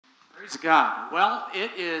Praise God. Well, it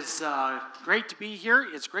is great to be here.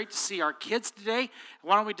 It's great to see our kids today.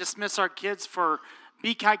 Why don't we dismiss our kids for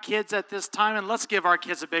BCI Kids at this time, and let's give our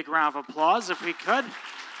kids a big round of applause if we could.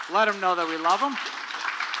 Let them know that we love them.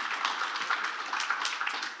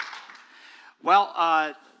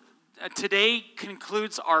 Well, today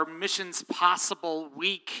concludes our Missions Possible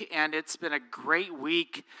week, and it's been a great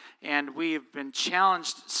week, and we have been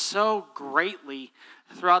challenged so greatly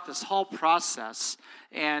throughout this whole process.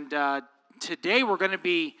 And today we're going to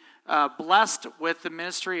be blessed with the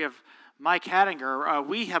ministry of Mike Hadinger.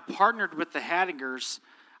 We have partnered with the Hadingers,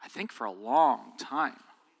 I think, for a long time.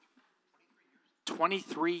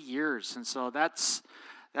 23 years, and so that's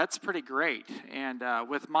pretty great. And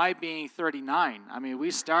with my being 39, I mean,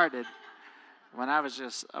 we started when I was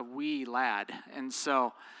just a wee lad. And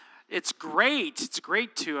so it's great. It's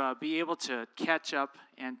great to be able to catch up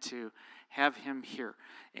and to have him here.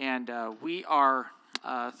 And we are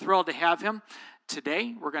thrilled to have him.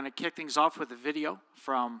 Today, we're going to kick things off with a video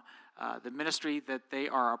from the ministry that they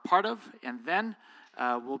are a part of, and then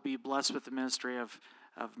we'll be blessed with the ministry of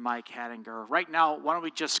Mike Hadinger. Right now, why don't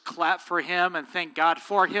we just clap for him and thank God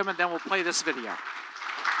for him, and then we'll play this video.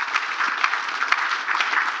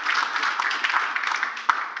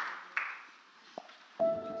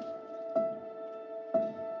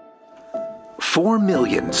 Four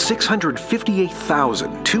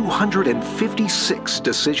 4,658,256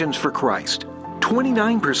 decisions for Christ.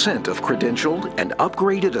 29% of credentialed and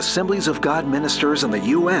upgraded Assemblies of God ministers in the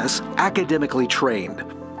U.S. academically trained.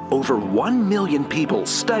 Over 1 million people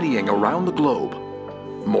studying around the globe.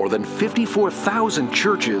 More than 54,000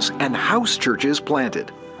 churches and house churches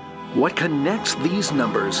planted. What connects these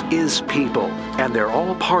numbers is people, and they're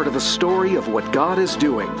all part of a story of what God is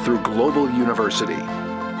doing through Global University.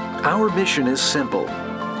 Our mission is simple: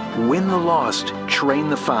 win the lost,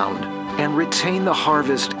 train the found, and retain the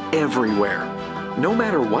harvest everywhere. No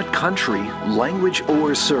matter what country, language,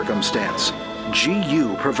 or circumstance,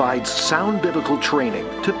 GU provides sound biblical training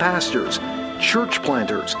to pastors, church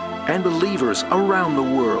planters, and believers around the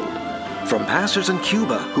world. From pastors in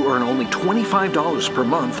Cuba who earn only $25 per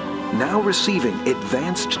month, now receiving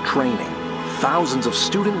advanced training. Thousands of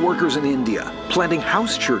student workers in India planting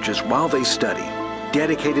house churches while they study.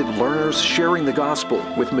 Dedicated learners sharing the gospel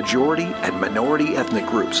with majority and minority ethnic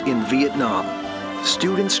groups in Vietnam.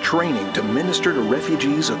 Students training to minister to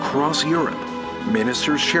refugees across Europe.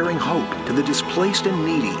 Ministers sharing hope to the displaced and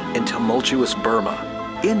needy in tumultuous Burma.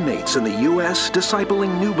 Inmates in the U.S.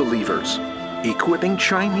 discipling new believers. Equipping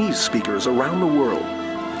Chinese speakers around the world.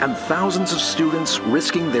 And thousands of students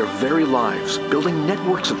risking their very lives, building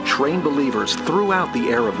networks of trained believers throughout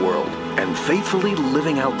the Arab world, and faithfully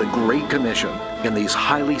living out the Great Commission in these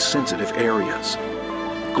highly sensitive areas.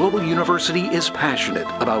 Global University is passionate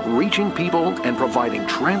about reaching people and providing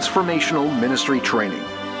transformational ministry training.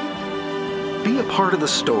 Be a part of the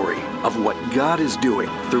story of what God is doing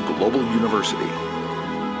through Global University.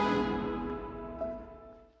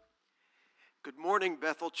 Good morning,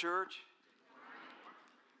 Bethel Church.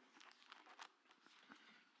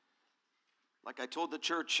 Like I told the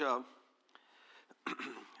church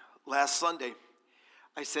last Sunday,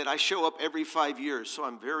 I said I show up every 5 years, so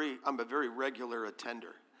I'm a very regular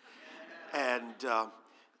attender. And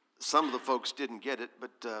some of the folks didn't get it,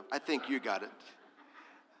 but I think you got it.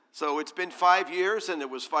 So it's been 5 years, and it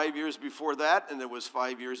was 5 years before that, and it was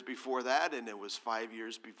 5 years before that, and it was 5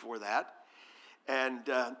 years before that. And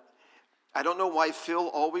I don't know why Phil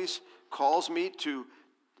always calls me to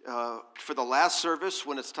for the last service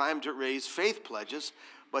when it's time to raise faith pledges,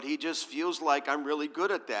 but he just feels like I'm really good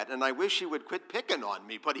at that. And I wish he would quit picking on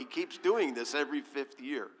me, but he keeps doing this every 5th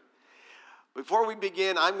year. Before we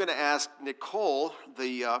begin, I'm going to ask Nicole,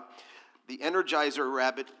 the Energizer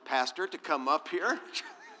Rabbit pastor, to come up here.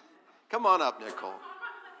 Come on up, Nicole.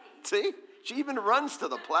 See? She even runs to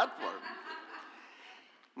the platform.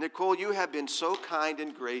 Nicole, you have been so kind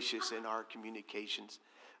and gracious in our communications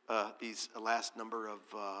these last number of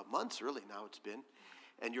months, really, now it's been.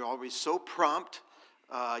 And you're always so prompt.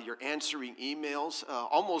 You're answering emails.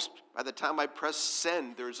 Almost by the time I press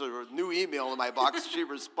send, there's a new email in my box. She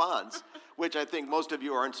responds, which I think most of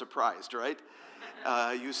you aren't surprised, right?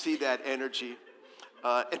 You see that energy.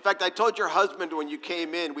 In fact, I told your husband when you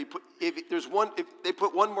came in, if they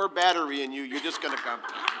put one more battery in you, you're just going to come.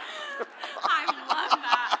 I love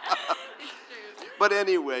that. It's true. But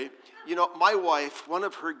anyway, you know, my wife, one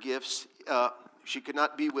of her gifts, she could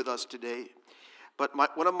not be with us today, but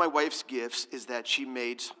one of my wife's gifts is that she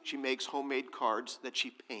makes homemade cards that she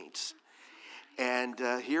paints. And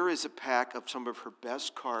here is a pack of some of her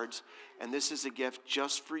best cards, and this is a gift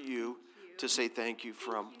just for you to say thank you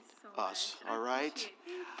from us, all right?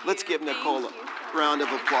 Let's give Nicole a round of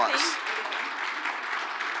applause.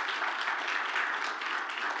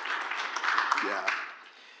 Yeah.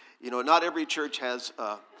 You know, not every church has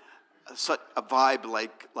such a vibe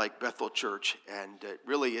like Bethel Church, and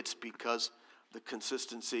really it's because the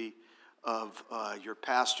consistency of your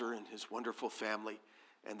pastor and his wonderful family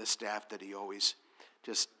and the staff that he always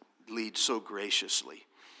just leads so graciously.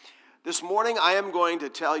 This morning I am going to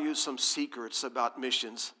tell you some secrets about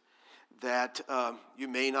missions that you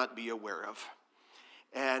may not be aware of.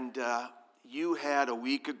 And you had a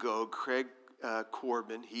week ago, Craig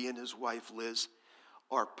Corbin, he and his wife Liz,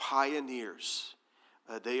 are pioneers.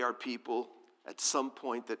 They are people at some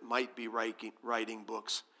point that might be writing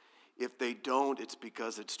books. If they don't, it's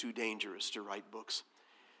because it's too dangerous to write books.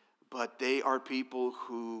 But they are people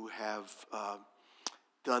who have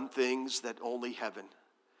done things that only heaven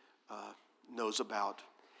knows about.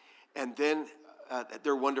 And then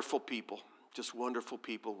they're wonderful people, just wonderful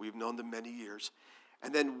people. We've known them many years.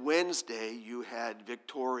 And then Wednesday, you had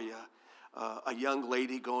Victoria, a young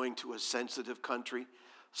lady going to a sensitive country,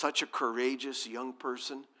 such a courageous young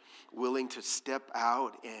person, willing to step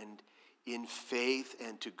out and in faith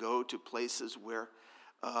and to go to places where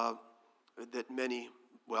that many,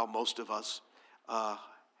 well, most of us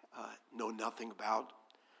know nothing about,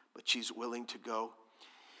 but she's willing to go.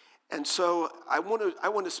 And so I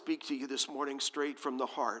want to speak to you this morning straight from the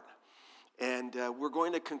heart. And we're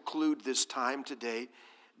going to conclude this time today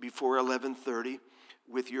before 11:30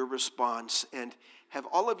 with your response. And have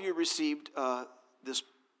all of you received this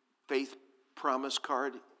faith promise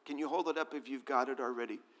card? Can you hold it up if you've got it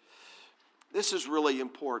already? This is really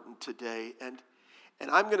important today. And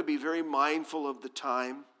I'm going to be very mindful of the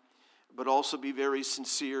time, but also be very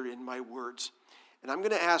sincere in my words. And I'm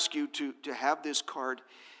going to ask you to have this card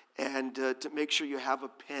and to make sure you have a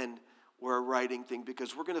pen or a writing thing,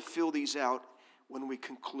 because we're going to fill these out when we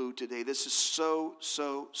conclude today. This is so,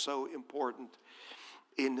 so, so important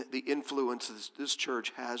in the influence this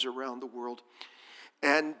church has around the world.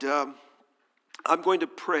 And I'm going to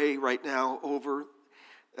pray right now over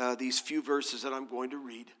these few verses that I'm going to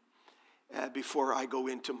read before I go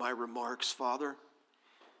into my remarks. Father,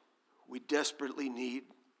 we desperately need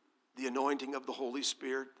the anointing of the Holy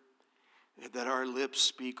Spirit, that our lips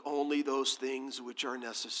speak only those things which are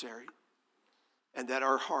necessary, and that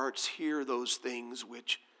our hearts hear those things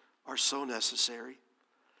which are so necessary.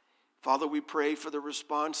 Father, we pray for the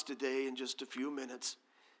response today in just a few minutes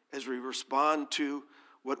as we respond to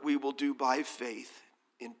what we will do by faith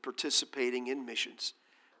in participating in missions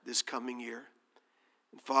this coming year.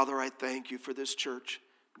 And Father, I thank you for this church,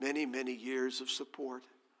 many, many years of support,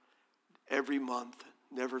 every month,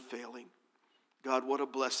 never failing. God, what a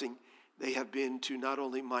blessing they have been to not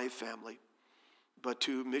only my family, but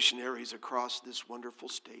to missionaries across this wonderful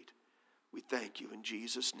state. We thank you in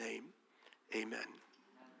Jesus' name. Amen.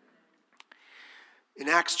 In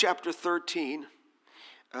Acts chapter 13,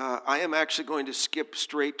 I am actually going to skip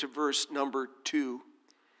straight to verse number 2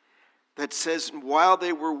 that says, while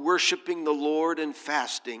they were worshiping the Lord and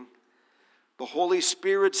fasting, the Holy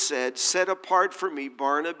Spirit said, set apart for me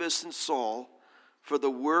Barnabas and Saul for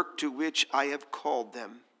the work to which I have called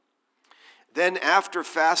them. Then after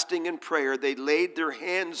fasting and prayer, they laid their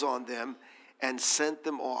hands on them and sent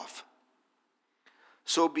them off.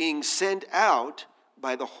 So being sent out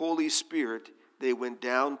by the Holy Spirit, they went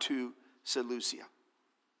down to Seleucia.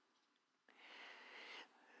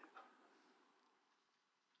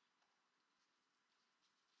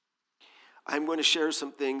 I'm going to share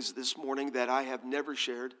some things this morning that I have never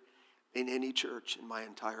shared in any church in my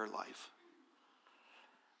entire life.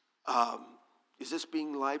 Is this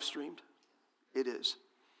being live streamed? It is.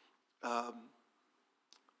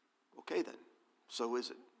 Okay then, so is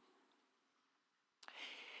it.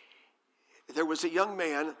 There was a young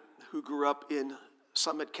man who grew up in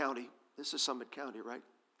Summit County. This is Summit County, right?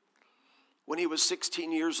 When he was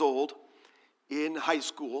 16 years old, in high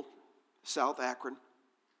school, South Akron,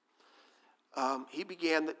 he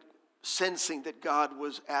began sensing that God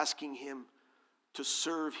was asking him to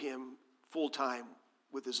serve him full-time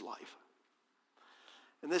with his life.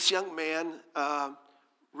 And this young man,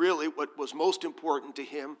 really what was most important to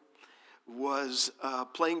him was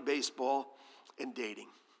playing baseball and dating.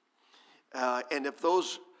 And if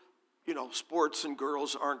those, sports and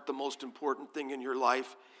girls aren't the most important thing in your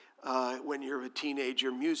life, when you're a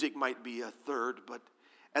teenager, music might be a third. But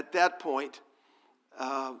at that point,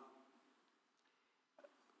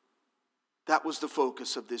 that was the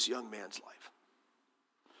focus of this young man's life.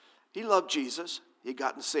 He loved Jesus. He'd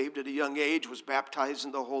gotten saved at a young age, was baptized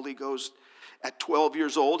in the Holy Ghost. At 12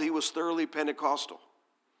 years old, he was thoroughly Pentecostal.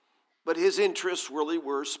 But his interests really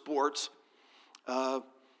were sports,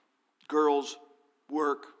 girls,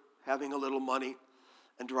 work, having a little money,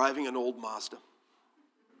 and driving an old Mazda.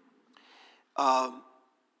 But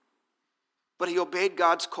he obeyed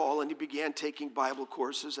God's call, and he began taking Bible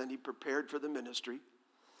courses, and he prepared for the ministry.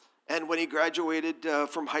 And when he graduated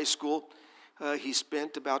from high school, he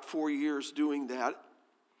spent about 4 years doing that,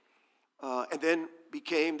 and then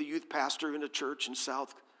became the youth pastor in a church in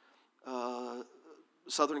southern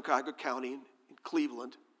Cuyahoga County in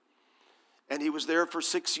Cleveland. And he was there for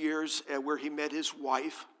 6 years, where he met his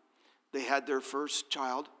wife. They had their first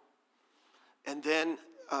child. And then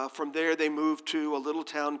from there, they moved to a little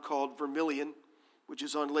town called Vermilion, which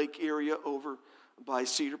is on Lake Erie over by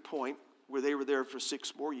Cedar Point, where they were there for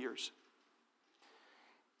 6 more years.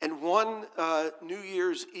 And one New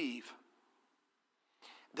Year's Eve,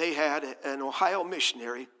 they had an Ohio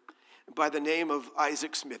missionary by the name of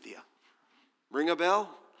Isaac Smithia. Ring a bell?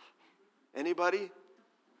 Anybody?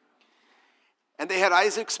 And they had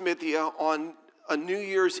Isaac Smithia on a New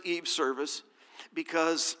Year's Eve service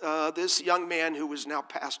because this young man who was now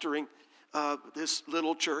pastoring this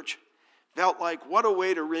little church felt like, what a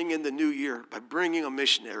way to ring in the new year by bringing a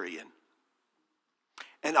missionary in.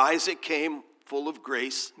 And Isaac came full of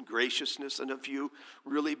grace and graciousness and a few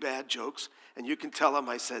really bad jokes, and you can tell him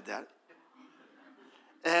I said that.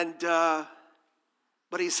 And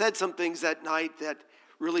but he said some things that night that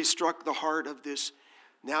really struck the heart of this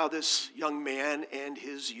young man and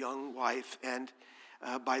his young wife, and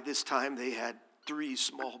by this time they had 3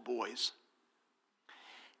 small boys.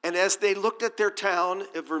 And as they looked at their town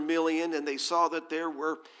of Vermilion, and they saw that there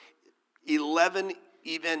were 11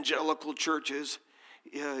 evangelical churches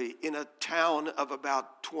in a town of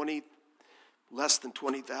about less than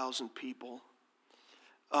 20,000 people,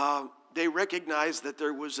 they recognized that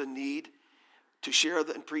there was a need to share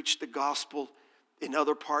and preach the gospel in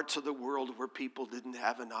other parts of the world where people didn't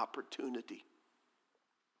have an opportunity.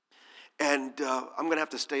 And I'm going to have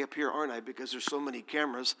to stay up here, aren't I? Because there's so many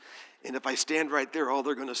cameras. And if I stand right there, all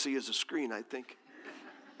they're going to see is a screen, I think.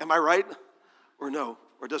 Am I right? Or no?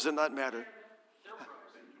 Or does it not matter?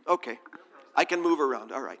 Okay. I can move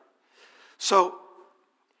around. All right. So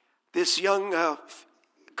this young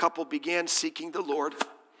couple began seeking the Lord.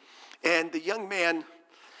 And the young man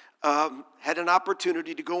had an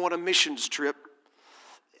opportunity to go on a missions trip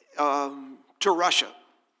to Russia.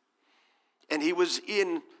 And he was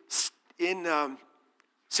in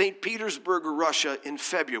St. Petersburg, Russia in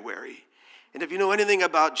February. And if you know anything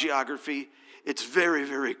about geography, it's very,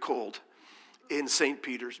 very cold in St.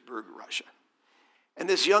 Petersburg, Russia. And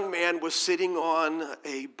this young man was sitting on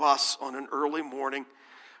a bus on an early morning,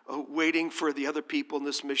 waiting for the other people in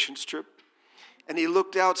this missions trip. And he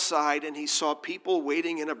looked outside and he saw people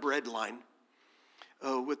waiting in a bread line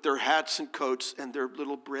with their hats and coats and their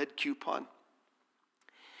little bread coupon.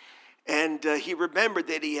 And he remembered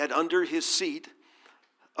that he had under his seat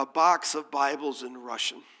a box of Bibles in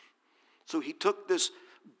Russian. So he took this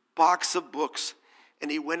box of books and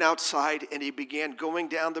he went outside and he began going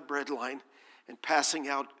down the bread line and passing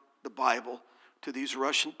out the Bible to these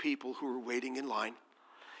Russian people who were waiting in line.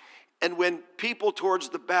 And when people towards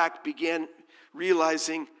the back began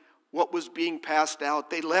realizing what was being passed out,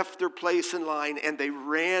 they left their place in line and they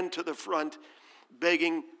ran to the front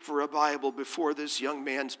begging for a Bible before this young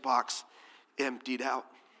man's box emptied out.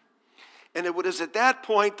 And it was at that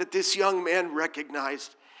point that this young man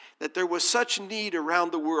recognized that there was such need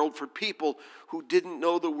around the world for people who didn't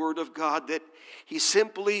know the Word of God that he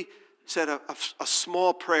simply said a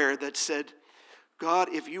small prayer that said, God,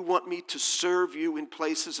 if you want me to serve you in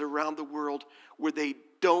places around the world where they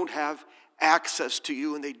don't have access to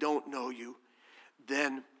you and they don't know you,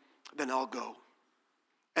 then I'll go.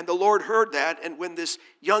 And the Lord heard that, and when this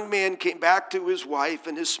young man came back to his wife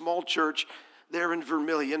and his small church there in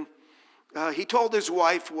Vermilion, he told his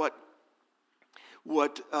wife what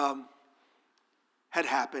had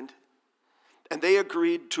happened. And they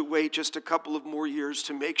agreed to wait just a couple of more years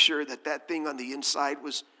to make sure that that thing on the inside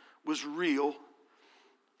was real.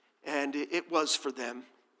 And it was for them.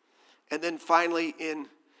 And then finally,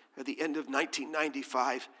 at the end of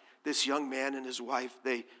 1995, this young man and his wife,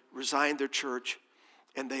 they resigned their church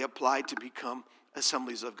and they applied to become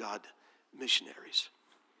Assemblies of God missionaries.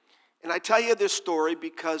 And I tell you this story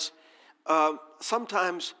because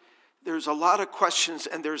sometimes there's a lot of questions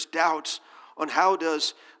and there's doubts on how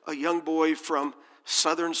does a young boy from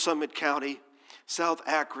southern Summit County, South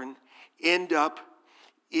Akron, end up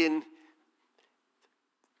in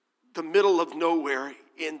the middle of nowhere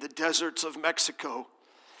in the deserts of Mexico,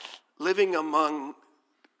 living among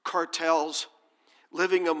cartels,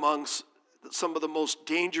 living amongst some of the most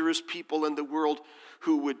dangerous people in the world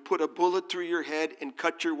who would put a bullet through your head and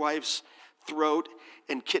cut your wife's throat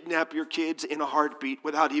and kidnap your kids in a heartbeat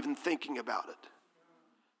without even thinking about it.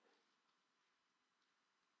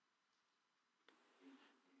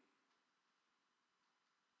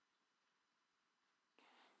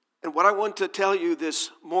 And what I want to tell you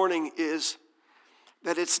this morning is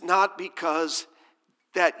that it's not because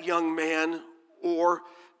that young man or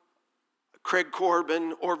Craig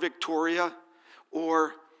Corbin or Victoria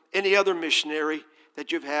or any other missionary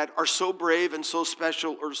that you've had are so brave and so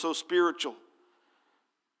special or so spiritual.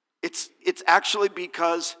 It's actually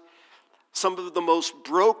because some of the most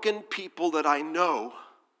broken people that I know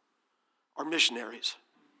are missionaries.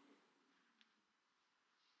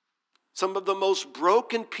 Some of the most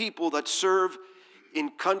broken people that serve in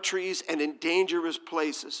countries and in dangerous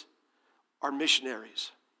places are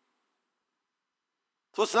missionaries.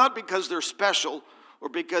 So it's not because they're special or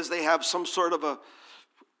because they have some sort of a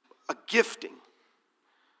gifting.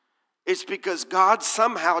 It's because God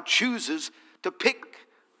somehow chooses to pick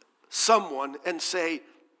someone and say,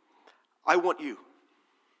 I want you.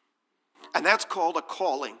 And that's called a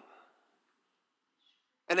calling.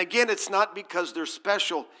 And again, it's not because they're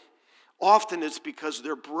special. Often it's because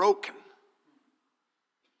they're broken.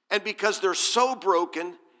 And because they're so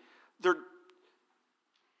broken, they're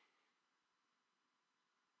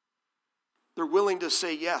willing to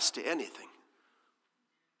say yes to anything.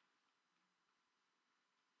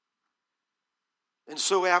 And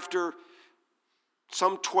so after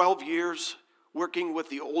some 12 years working with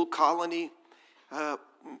the old colony,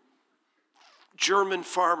 German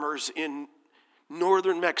farmers in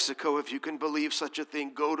northern Mexico, if you can believe such a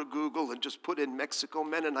thing, go to Google and just put in Mexico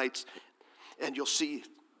Mennonites and you'll see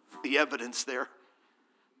the evidence there.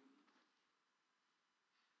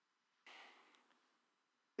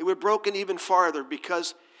 They were broken even farther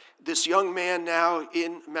because this young man now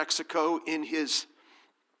in Mexico in his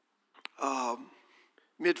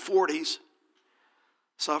mid-40s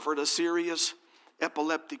suffered a serious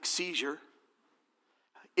epileptic seizure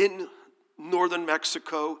in northern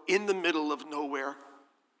Mexico, in the middle of nowhere.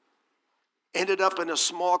 Ended up in a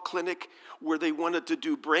small clinic where they wanted to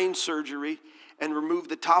do brain surgery and remove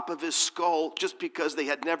the top of his skull just because they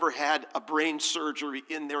had never had a brain surgery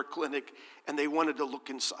in their clinic and they wanted to look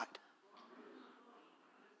inside.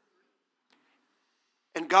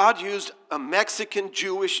 And God used a Mexican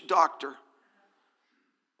Jewish doctor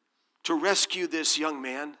to rescue this young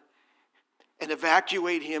man and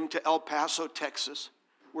evacuate him to El Paso, Texas,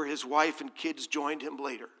 where his wife and kids joined him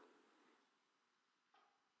later.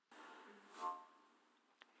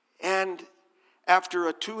 And after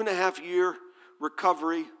a 2.5-year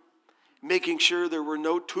recovery, making sure there were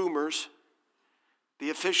no tumors, the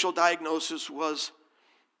official diagnosis was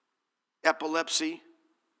epilepsy,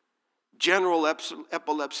 general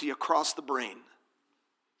epilepsy across the brain.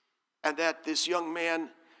 And that this young man,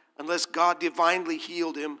 unless God divinely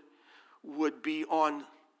healed him, would be on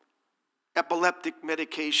epileptic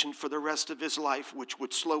medication for the rest of his life, which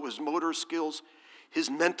would slow his motor skills, his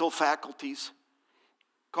mental faculties,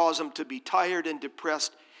 cause him to be tired and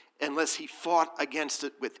depressed unless he fought against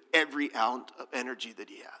it with every ounce of energy that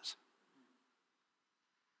he has.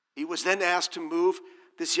 He was then asked to move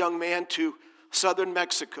this young man to southern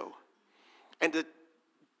Mexico and to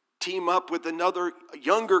team up with another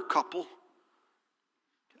younger couple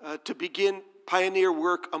to begin pioneer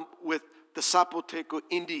work with the Zapoteco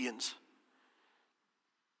Indians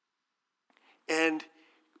and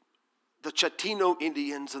the Chatino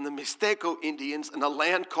Indians and the Mixteco Indians in a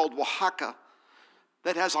land called Oaxaca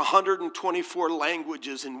that has 124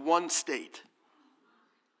 languages in one state.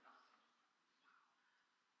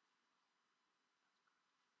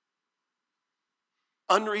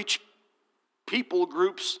 Unreached people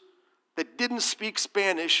groups that didn't speak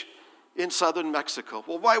Spanish in southern Mexico.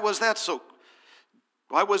 Well, why was that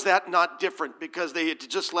not different? Because they had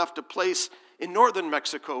just left a place in northern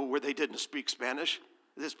Mexico where they didn't speak Spanish.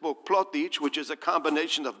 They spoke Plotich, which is a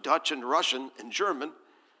combination of Dutch and Russian and German.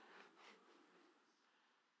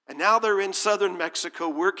 And now they're in southern Mexico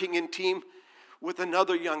working in team with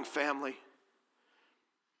another young family.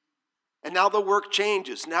 And now the work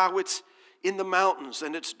changes. Now it's in the mountains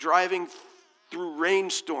and it's driving through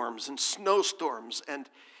rainstorms and snowstorms and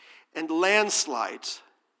landslides.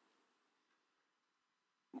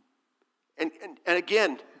 And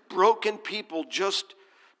again, broken people just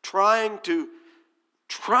trying to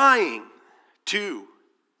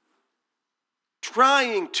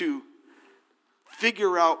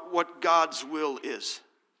figure out what God's will is.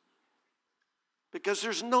 Because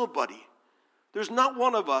there's not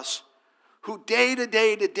one of us who day to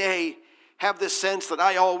day have this sense that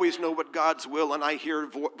I always know what God's will and I hear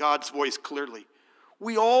God's voice clearly.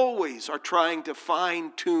 We always are trying to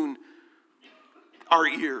fine-tune our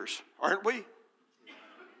ears, aren't we?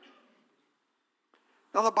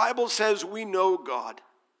 Now, the Bible says we know God.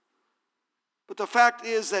 But the fact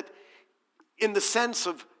is that in the sense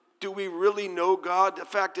of, do we really know God? The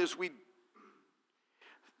fact is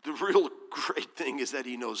the real great thing is that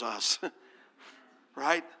he knows us,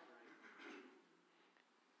 right?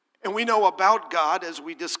 And we know about God, as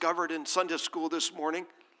we discovered in Sunday school this morning.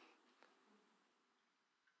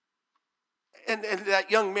 And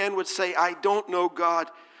that young man would say, I don't know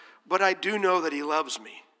God, but I do know that he loves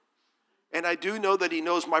me. And I do know that he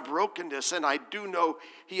knows my brokenness, and I do know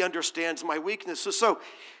he understands my weaknesses.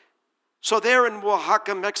 So there in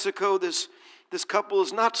Oaxaca, Mexico, this couple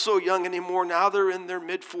is not so young anymore. Now they're in their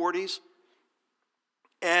mid-40s.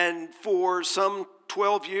 And for some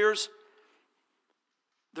 12 years,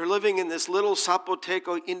 they're living in this little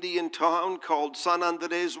Zapoteco Indian town called San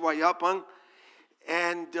Andres Guayapang.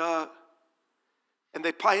 And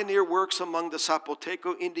they pioneer works among the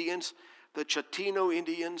Zapoteco Indians, the Chatino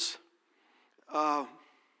Indians.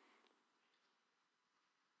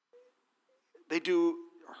 They do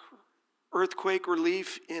earthquake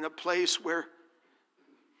relief in a place where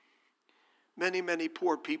many, many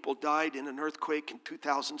poor people died in an earthquake in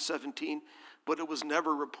 2017, but it was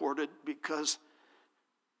never reported because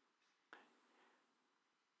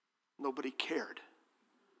nobody cared.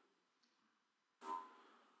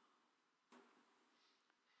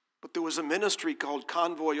 But there was a ministry called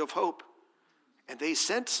Convoy of Hope, and they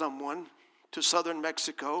sent someone to southern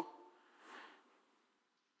Mexico.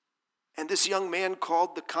 And this young man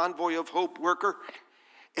called the Convoy of Hope worker,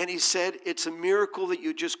 and he said, it's a miracle that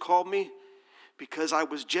you just called me, because I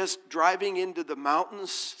was just driving into the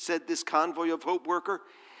mountains, said this Convoy of Hope worker,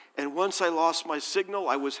 and once I lost my signal,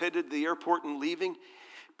 I was headed to the airport and leaving,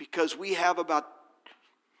 because we have about,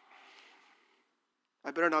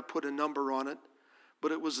 I better not put a number on it,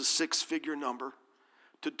 but it was a 6-figure number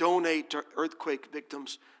to donate to earthquake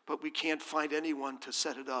victims, but we can't find anyone to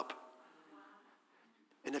set it up.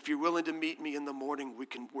 And if you're willing to meet me in the morning, we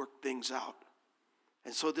can work things out.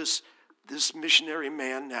 And so this missionary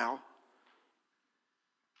man now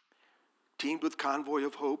teamed with Convoy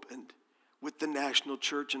of Hope and with the National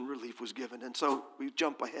Church, and relief was given. And so we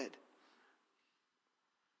jump ahead.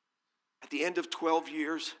 At the end of 12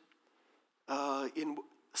 years in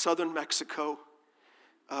southern Mexico,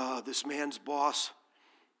 this man's boss,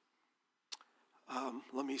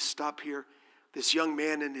 let me stop here. This young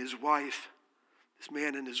man and his wife,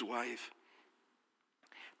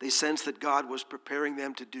 they sensed that God was preparing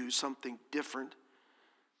them to do something different.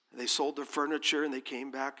 They sold their furniture and they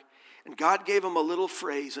came back. And God gave them a little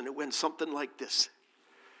phrase, and it went something like this: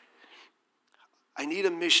 I need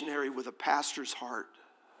a missionary with a pastor's heart.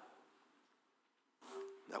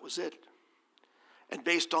 That was it. And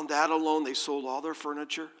based on that alone, they sold all their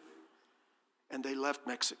furniture and they left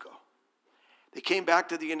Mexico. They came back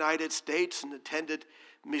to the United States and attended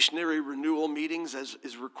missionary renewal meetings as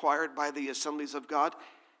is required by the Assemblies of God.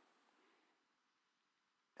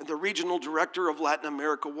 And the regional director of Latin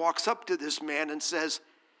America walks up to this man and says,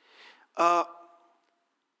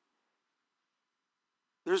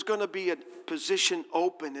 there's going to be a position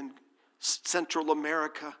open in Central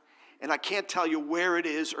America, and I can't tell you where it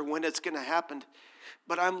is or when it's going to happen,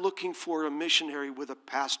 but I'm looking for a missionary with a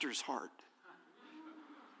pastor's heart.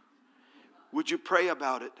 Would you pray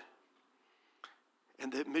about it?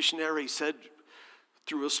 And the missionary said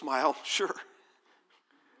through a smile, sure.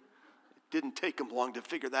 It didn't take him long to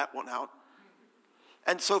figure that one out.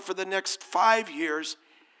 And so for the next 5 years,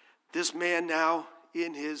 this man now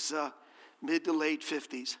in his mid to late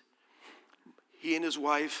 50s, he and his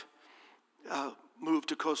wife moved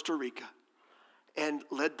to Costa Rica and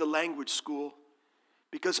led the language school,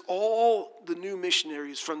 because all the new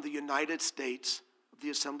missionaries from the United States, the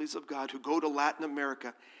Assemblies of God, who go to Latin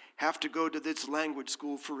America have to go to this language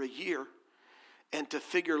school for a year and to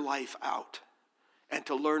figure life out and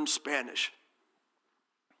to learn Spanish.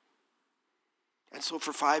 And so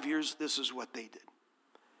for 5 years, this is what they did.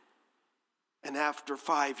 And after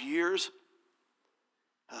 5 years,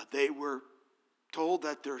 they were told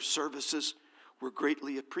that their services were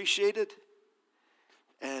greatly appreciated.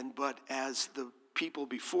 But as the people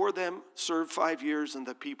before them served 5 years and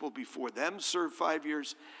the people before them served 5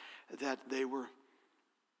 years, that they were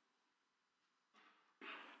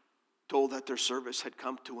told that their service had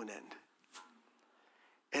come to an end.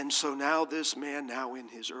 And so now this man, now in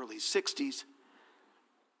his early 60s,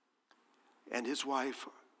 and his wife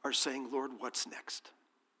are saying, Lord, what's next?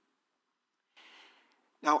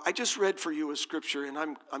 Now, I just read for you a scripture, and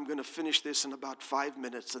I'm going to finish this in about 5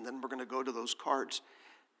 minutes, and then we're going to go to those cards.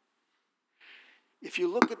 If you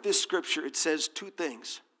look at this scripture, it says two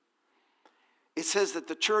things. it says that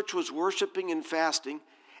the church was worshiping and fasting,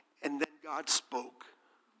 and then God spoke.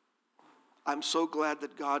 I'm so glad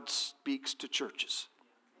that God speaks to churches.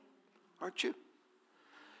 Aren't you?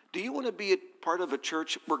 Do you want to be a part of a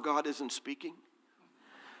church where God isn't speaking?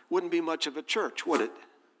 Wouldn't be much of a church, would it?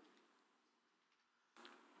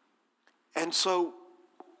 And so,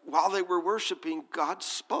 while they were worshiping, God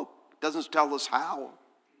spoke. Doesn't tell us how.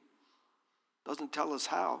 Doesn't tell us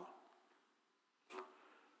how.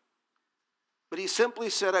 But he simply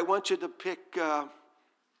said, I want you to pick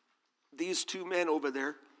these two men over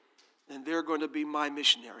there, and they're going to be my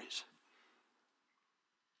missionaries.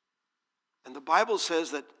 And the Bible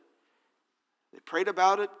says that they prayed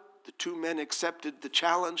about it. The two men accepted the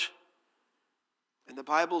challenge. And the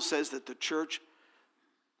Bible says that the church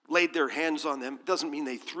laid their hands on them. It doesn't mean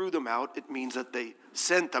they threw them out. It means that they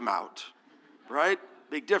sent them out. Right?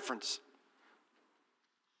 Big difference.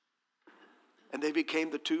 And they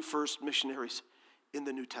became the two first missionaries in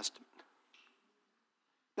the New Testament.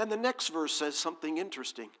 Then the next verse says something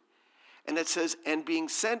interesting. And it says, and being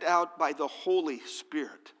sent out by the Holy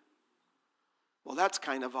Spirit. Well, that's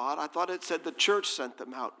kind of odd. I thought it said the church sent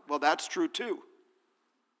them out. Well, that's true too.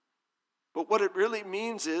 But what it really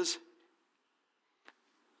means is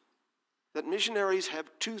that missionaries have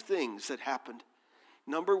two things that happened.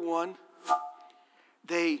 Number one,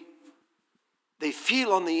 they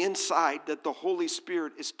feel on the inside that the Holy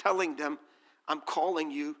Spirit is telling them, I'm calling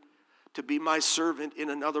you to be my servant in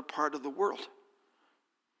another part of the world.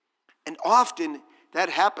 And often that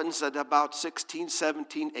happens at about 16,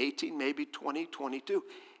 17, 18, maybe 20, 22.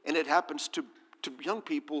 And it happens to young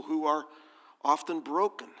people who are often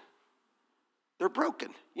broken. They're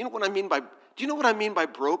broken. You know what I mean by, do you know what I mean by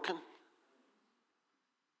broken?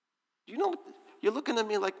 You know, you're looking at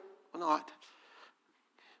me like, well, no.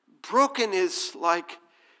 Broken is like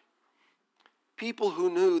people who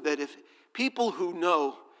know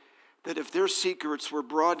that if their secrets were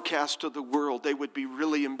broadcast to the world, they would be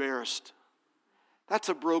really embarrassed. That's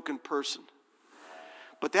a broken person.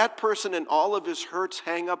 But that person in all of his hurts,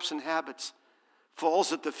 hang-ups, and habits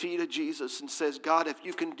falls at the feet of Jesus and says, God, if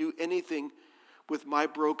you can do anything with my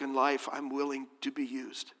broken life, I'm willing to be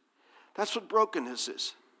used. That's what brokenness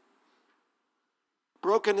is.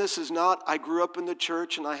 Brokenness is not, I grew up in the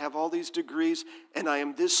church and I have all these degrees and I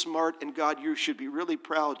am this smart and God, you should be really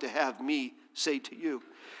proud to have me say to you.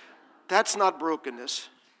 That's not brokenness.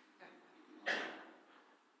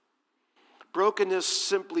 Brokenness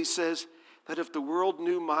simply says that if the world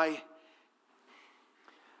knew my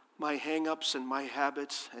hang-ups and my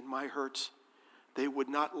habits and my hurts, they would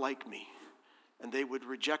not like me and they would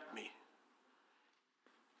reject me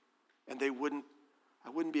and I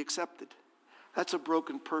wouldn't be accepted. That's a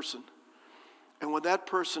broken person. And when that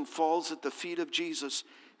person falls at the feet of Jesus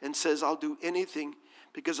and says, I'll do anything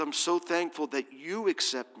because I'm so thankful that you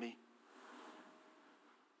accept me,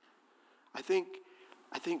 I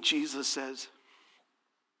think Jesus says,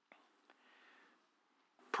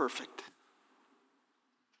 perfect.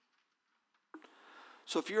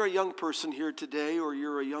 So if you're a young person here today or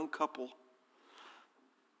you're a young couple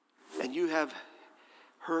and you have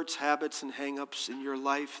hurts, habits, and hang-ups in your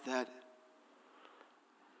life that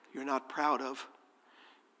you're not proud of,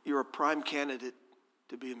 you're a prime candidate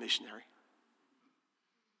to be a missionary.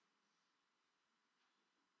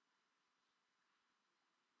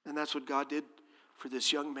 And that's what God did for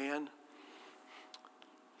this young man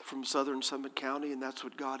from southern Summit County, and that's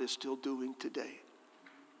what God is still doing today.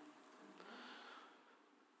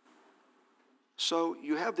 So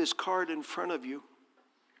you have this card in front of you.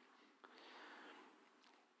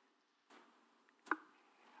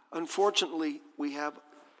 Unfortunately, we have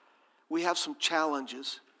some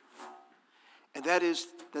challenges, and that is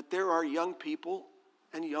that there are young people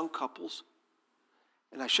and young couples,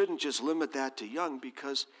 and I shouldn't just limit that to young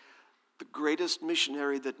because the greatest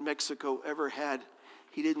missionary that Mexico ever had,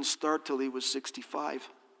 he didn't start till he was 65.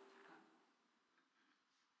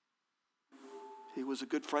 He was a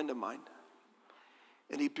good friend of mine,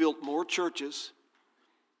 and he built more churches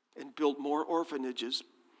and built more orphanages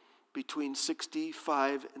between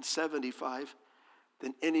 65 and 75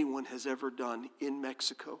 than anyone has ever done in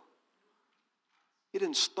Mexico. He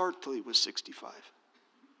didn't start till he was 65.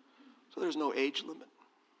 So there's no age limit.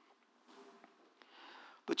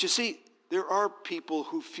 But you see, there are people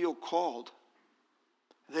who feel called.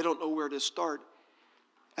 They don't know where to start.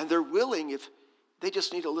 And they're willing if they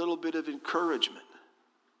just need a little bit of encouragement.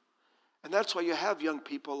 And that's why you have young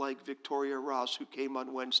people like Victoria Ross who came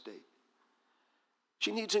on Wednesday.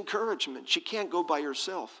 She needs encouragement. She can't go by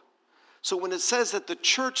herself. So when it says that the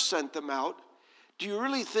church sent them out, do you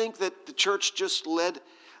really think that the church just led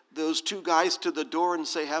those two guys to the door and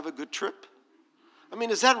say, have a good trip? I mean,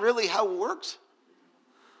 is that really how it works?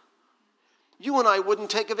 You and I wouldn't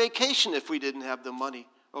take a vacation if we didn't have the money.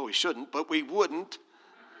 Oh, we shouldn't, but we wouldn't.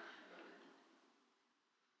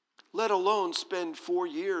 Let alone spend 4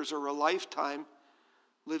 years or a lifetime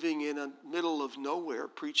living in the middle of nowhere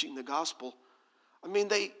preaching the gospel. I mean,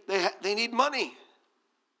 they need money.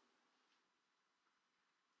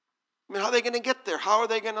 I mean, how are they going to get there? How are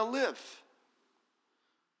they going to live?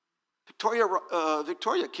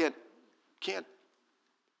 Victoria can't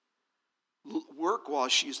work while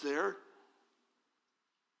she's there.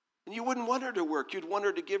 And you wouldn't want her to work. You'd want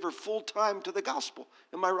her to give her full time to the gospel.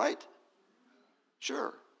 Am I right?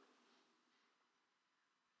 Sure.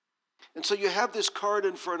 And so you have this card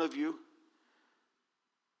in front of you.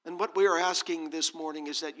 And what we are asking this morning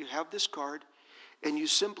is that you have this card and you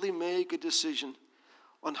simply make a decision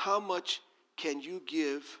on how much can you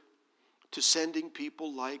give to sending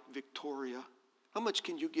people like Victoria. How much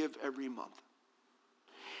can you give every month?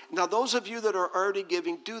 Now, those of you that are already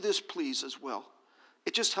giving, do this please as well.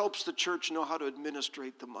 It just helps the church know how to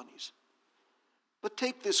administrate the monies. But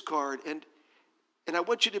take this card, and I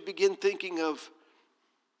want you to begin thinking of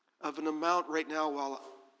an amount right now while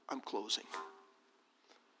I'm closing.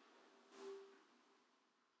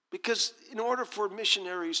 Because in order for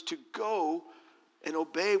missionaries to go and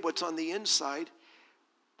obey what's on the inside,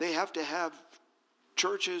 they have to have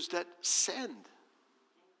churches that send.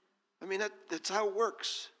 I mean, that's how it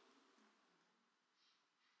works.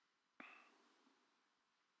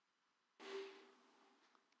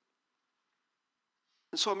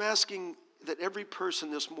 And so I'm asking that every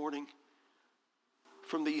person this morning,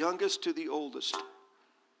 from the youngest to the oldest,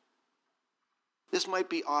 this might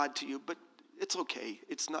be odd to you, but it's okay.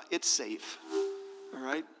 It's safe. All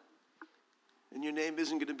right? And your name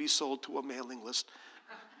isn't going to be sold to a mailing list.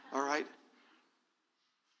 All right?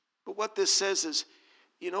 But what this says is,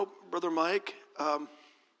 Brother Mike,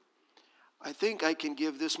 I think I can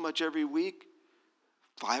give this much every week,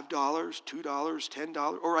 $5, $2,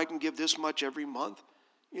 $10, or I can give this much every month,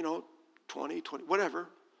 20, whatever.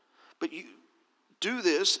 But you do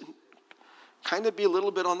this and kind of be a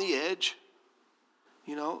little bit on the edge.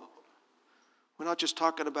 We're not just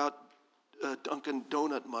talking about Dunkin'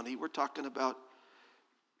 Donut money. We're talking about,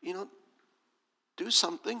 do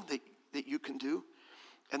something that you can do,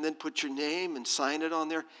 and then put your name and sign it on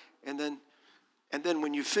there, and then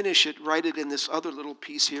when you finish it, write it in this other little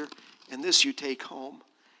piece here, and this you take home,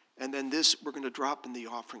 and then this we're going to drop in the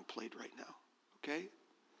offering plate right now. Okay?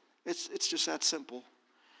 It's just that simple.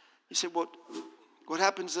 You say, what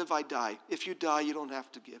happens if I die? If you die, you don't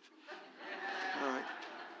have to give. All right.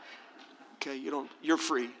 Okay, you're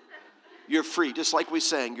free. You're free. Just like we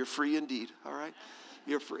sang, you're free indeed. All right?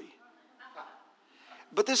 You're free.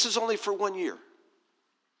 But this is only for 1 year.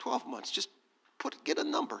 12 months. Just get a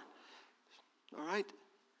number. All right?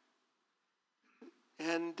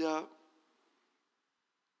 And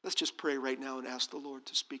let's just pray right now and ask the Lord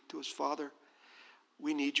to speak to us. Father,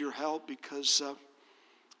 we need your help because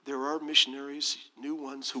there are missionaries, new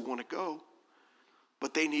ones, who want to go,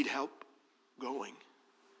 but they need help going.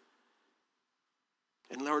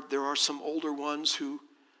 And Lord, there are some older ones who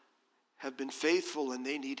have been faithful and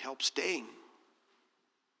they need help staying.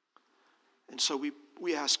 And so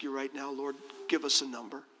we ask you right now, Lord, give us a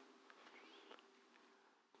number.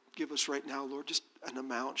 Give us right now, Lord, just an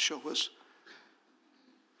amount. Show us.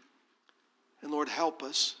 And Lord, help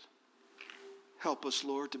us. Help us,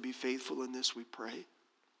 Lord, to be faithful in this, we pray.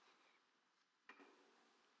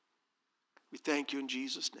 We thank you in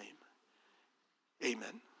Jesus' name.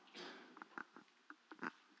 Amen.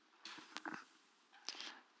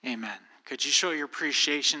 Amen. Could you show your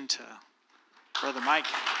appreciation to Brother Mike?